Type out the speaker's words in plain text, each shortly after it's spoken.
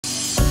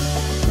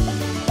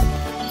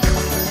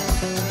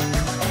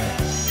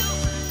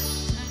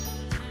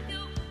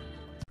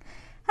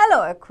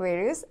Hello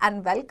Aquarius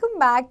and welcome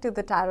back to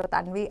the Tarot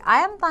Tanvi. I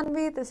am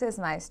Tanvi, this is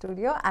my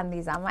studio and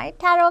these are my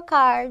tarot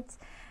cards.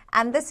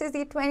 And this is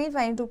the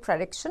 2022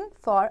 prediction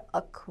for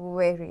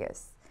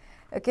Aquarius.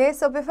 Okay,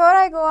 so before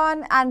I go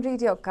on and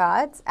read your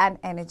cards and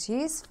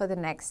energies for the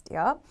next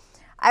year,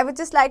 I would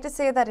just like to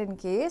say that in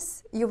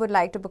case you would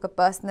like to book a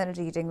personal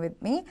reading with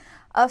me,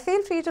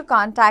 feel free to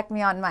contact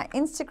me on my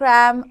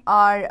Instagram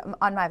or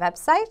on my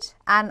website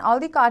and all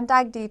the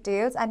contact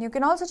details. And you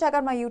can also check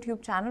out my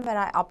YouTube channel where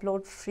I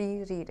upload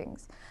free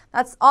readings.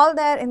 That's all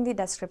there in the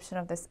description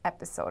of this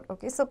episode.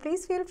 Okay, so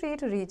please feel free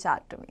to reach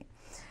out to me.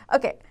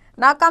 Okay,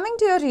 now coming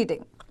to your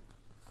reading.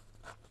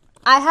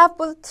 I have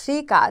pulled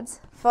 3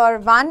 cards for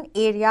one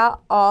area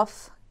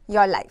of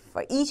your life,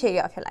 for each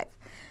area of your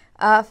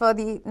life for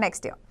the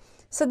next year.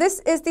 So this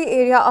is the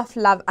area of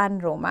love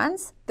and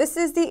romance. This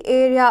is the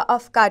area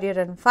of career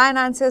and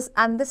finances.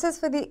 And this is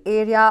for the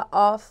area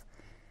of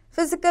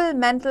physical,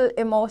 mental,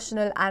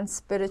 emotional and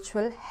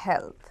spiritual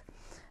health.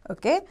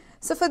 Okay.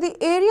 So for the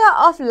area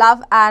of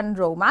love and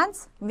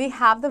romance, we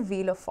have the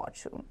Wheel of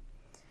Fortune,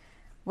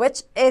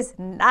 which is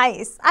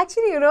nice.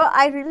 Actually,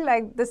 I really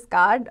like this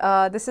card.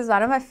 This is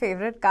one of my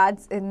favorite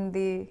cards in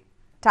the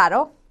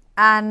tarot.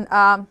 And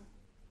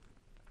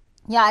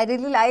yeah, I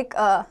really like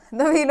the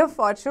Wheel of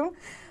Fortune,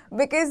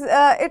 because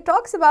it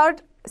talks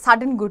about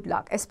sudden good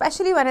luck,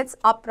 especially when it's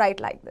upright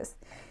like this.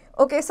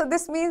 Okay, so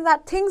this means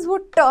that things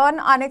would turn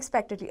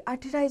unexpectedly.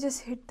 Did I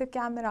just hit the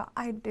camera?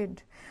 I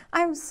did.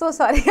 I'm so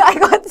sorry. I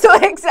got so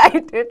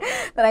excited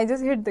that I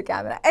just hit the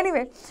camera.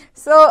 Anyway,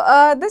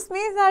 so this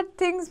means that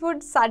things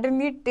would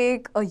suddenly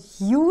take a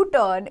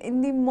U-turn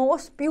in the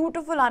most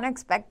beautiful,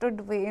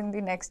 unexpected way in the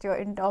next year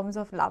in terms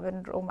of love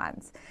and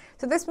romance.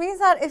 So this means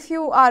that if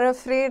you are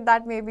afraid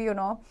that maybe,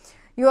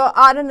 you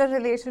are in a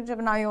relationship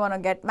now, you want to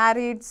get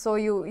married, so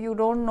you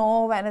don't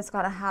know when it's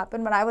going to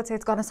happen, but I would say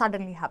it's going to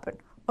suddenly happen.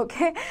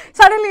 Okay,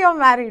 suddenly you're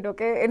married.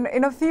 Okay,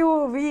 in a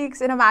few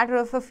weeks, in a matter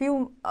of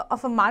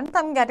a month,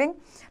 I'm getting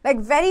like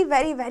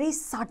very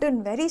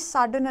sudden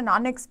and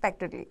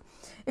unexpectedly.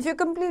 If you're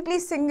completely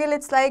single,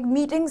 it's like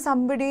meeting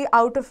somebody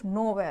out of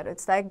nowhere.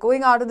 It's like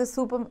going out in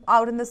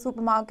the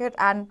supermarket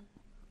and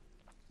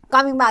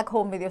coming back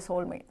home with your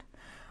soulmate.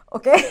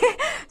 Okay,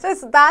 so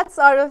it's that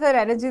sort of an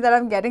energy that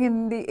I'm getting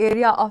in the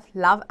area of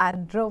love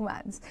and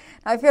romance.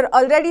 Now, if you're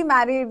already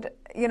married,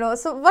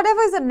 so whatever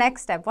is the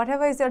next step,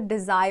 whatever is your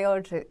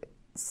desired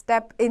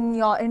step in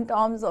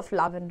terms of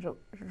love and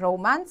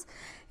romance,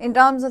 in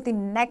terms of the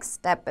next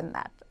step in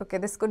that. Okay,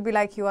 this could be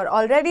like you are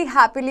already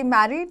happily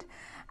married,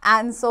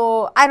 and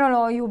so I don't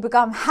know, you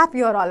become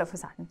happier all of a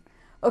sudden.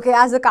 Okay,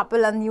 as a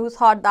couple, and you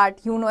thought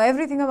that you know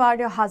everything about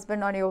your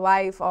husband or your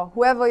wife or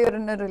whoever you're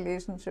in a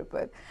relationship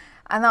with.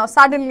 And now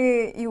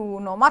suddenly you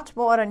know much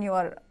more and you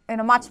are in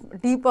a much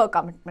deeper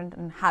commitment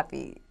and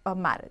happier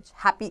marriage.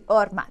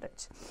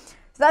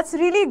 So that's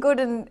really good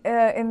in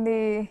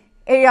the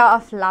area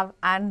of love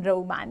and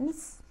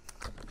romance.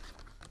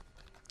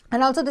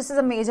 And also this is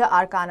a major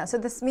arcana. So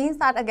this means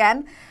that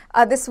again,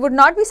 this would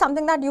not be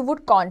something that you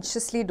would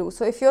consciously do.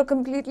 So if you're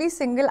completely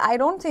single, I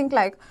don't think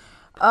like,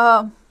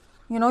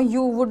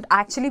 you would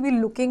actually be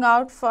looking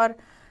out for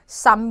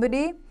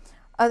somebody.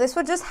 This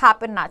would just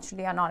happen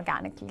naturally and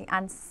organically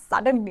and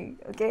suddenly.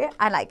 Okay,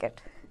 I like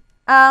it.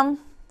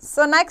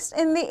 So next,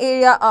 in the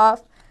area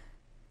of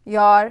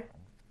your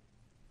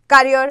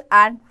career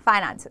and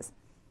finances,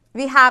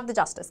 we have the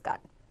Justice card.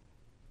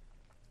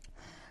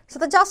 So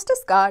the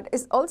Justice card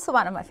is also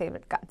one of my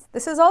favorite cards.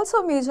 This is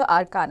also a major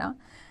arcana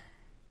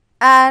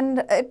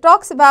and it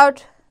talks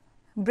about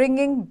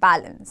bringing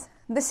balance.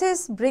 This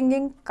is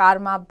bringing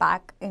karma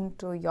back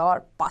into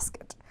your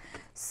basket.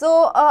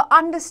 So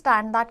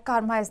understand that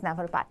karma is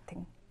never a bad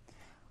thing,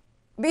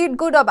 be it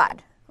good or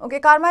bad. Okay,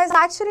 karma is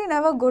actually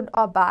never good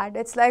or bad.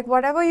 It's like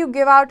whatever you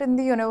give out in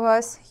the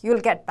universe,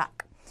 you'll get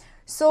back.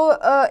 So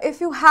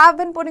if you have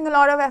been putting a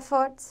lot of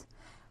efforts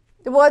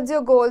towards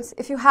your goals,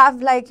 if you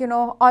have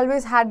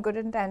always had good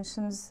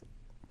intentions,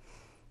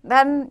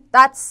 then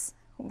that's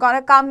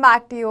gonna come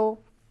back to you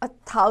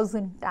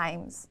 1,000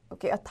 times.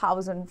 Okay,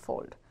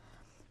 1,000-fold.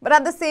 But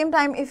at the same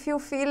time, if you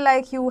feel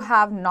like you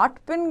have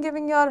not been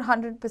giving your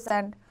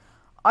 100%,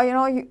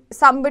 or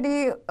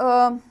somebody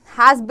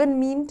has been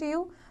mean to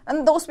you,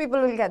 and those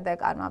people will get their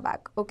karma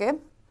back. Okay,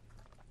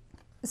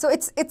 so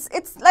it's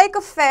like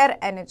a fair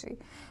energy,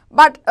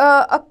 but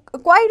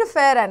quite a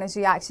fair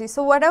energy actually.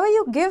 So whatever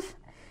you give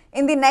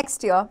in the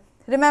next year,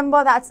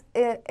 remember that's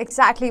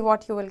exactly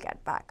what you will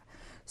get back.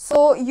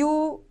 So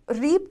you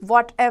reap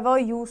whatever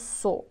you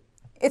sow.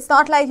 It's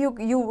not like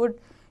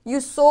you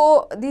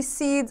sow the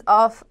seeds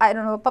of, I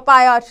don't know,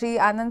 papaya tree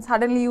and then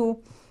suddenly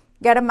you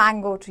get a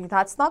mango tree.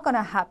 That's not going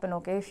to happen,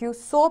 okay? If you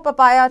sow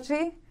papaya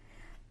tree,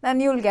 then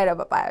you'll get a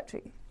papaya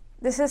tree.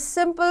 This is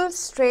simple,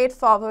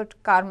 straightforward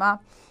karma,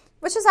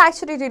 which is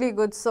actually really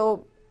good.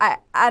 So,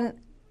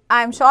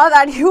 I'm sure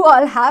that you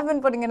all have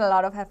been putting in a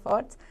lot of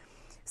efforts.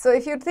 So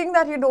if you think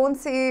that you don't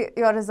see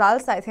your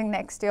results, I think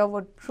next year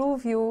would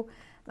prove you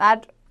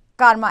that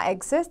karma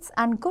exists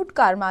and good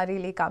karma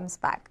really comes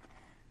back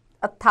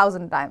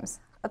 1,000 times.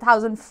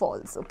 1,000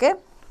 folds. Okay,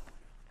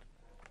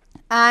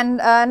 And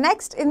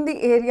next, in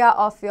the area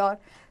of your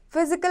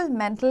physical,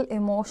 mental,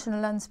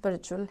 emotional and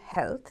spiritual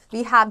health,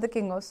 we have the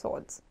King of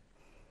Swords.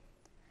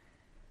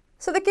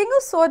 So the King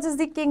of Swords is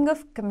the king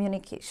of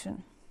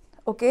communication.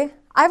 Okay,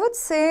 I would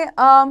say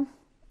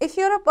if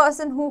you're a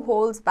person who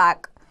holds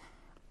back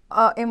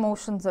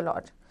emotions a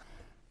lot,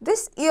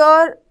 this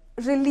year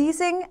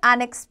releasing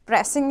and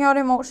expressing your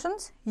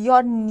emotions,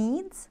 your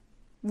needs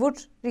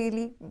would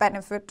really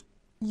benefit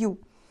you.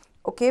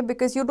 Okay,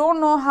 because you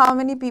don't know how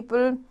many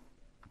people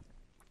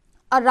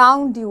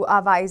around you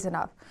are wise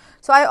enough.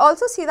 So I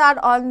also see that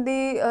on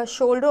the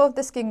shoulder of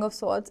this King of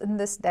Swords in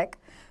this deck,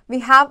 we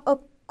have a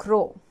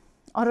crow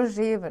or a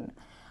raven.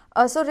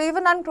 So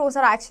raven and crows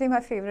are actually my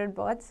favorite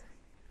birds.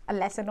 A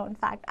lesser known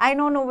fact. I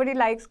know nobody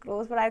likes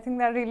crows, but I think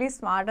they're really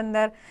smart and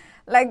they're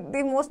like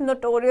the most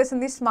notorious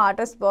and the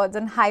smartest birds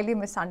and highly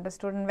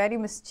misunderstood and very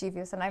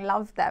mischievous, and I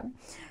love them.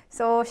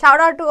 So shout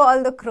out to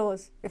all the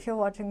crows if you're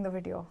watching the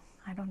video.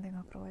 I don't think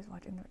a crow is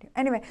watching the video.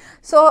 Anyway,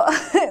 so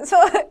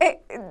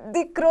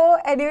the crow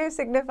anyway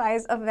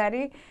signifies a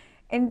very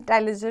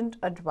intelligent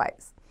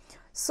advice.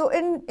 So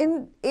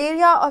in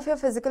area of your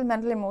physical,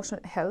 mental,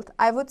 emotional health,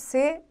 I would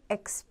say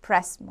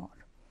express more.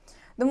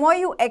 The more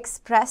you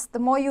express, the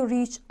more you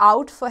reach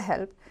out for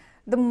help,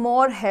 the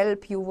more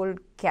help you will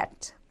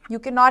get. You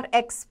cannot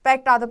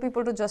expect other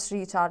people to just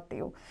reach out to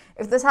you.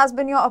 If this has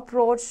been your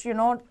approach, you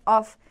know,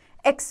 of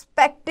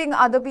expecting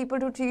other people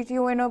to treat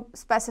you in a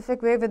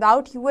specific way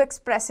without you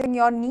expressing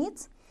your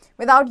needs,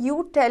 without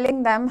you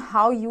telling them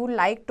how you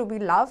like to be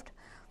loved,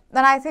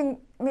 then I think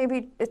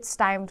maybe it's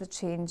time to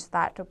change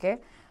that, okay?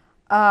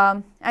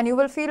 And you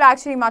will feel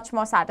actually much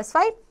more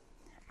satisfied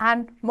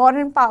and more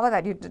in power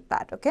that you did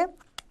that, okay?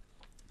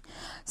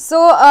 So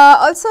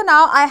also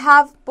now I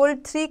have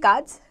pulled three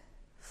cards,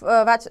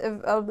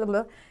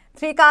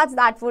 three cards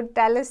that would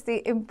tell us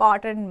the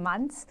important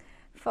months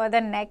for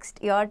the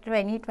next year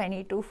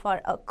 2022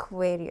 for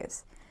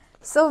Aquarius.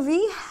 So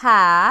we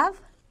have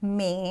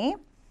May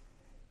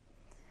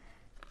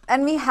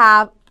and we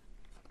have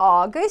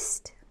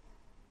August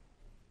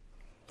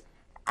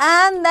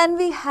and then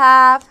we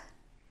have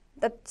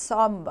the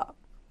Somber.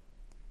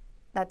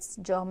 That's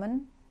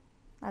German.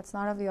 That's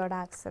not a weird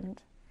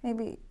accent.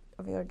 Maybe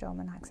a weird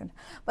German accent.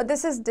 But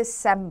this is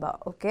December,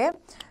 okay?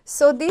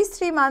 So these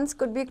 3 months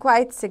could be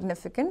quite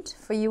significant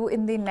for you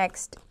in the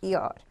next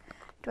year,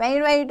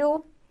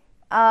 2022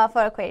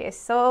 for Aquarius.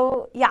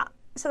 So yeah,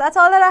 so that's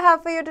all that I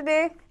have for you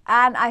today.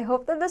 And I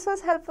hope that this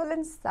was helpful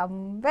in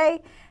some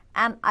way.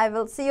 And I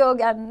will see you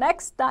again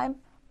next time.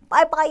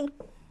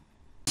 Bye-bye.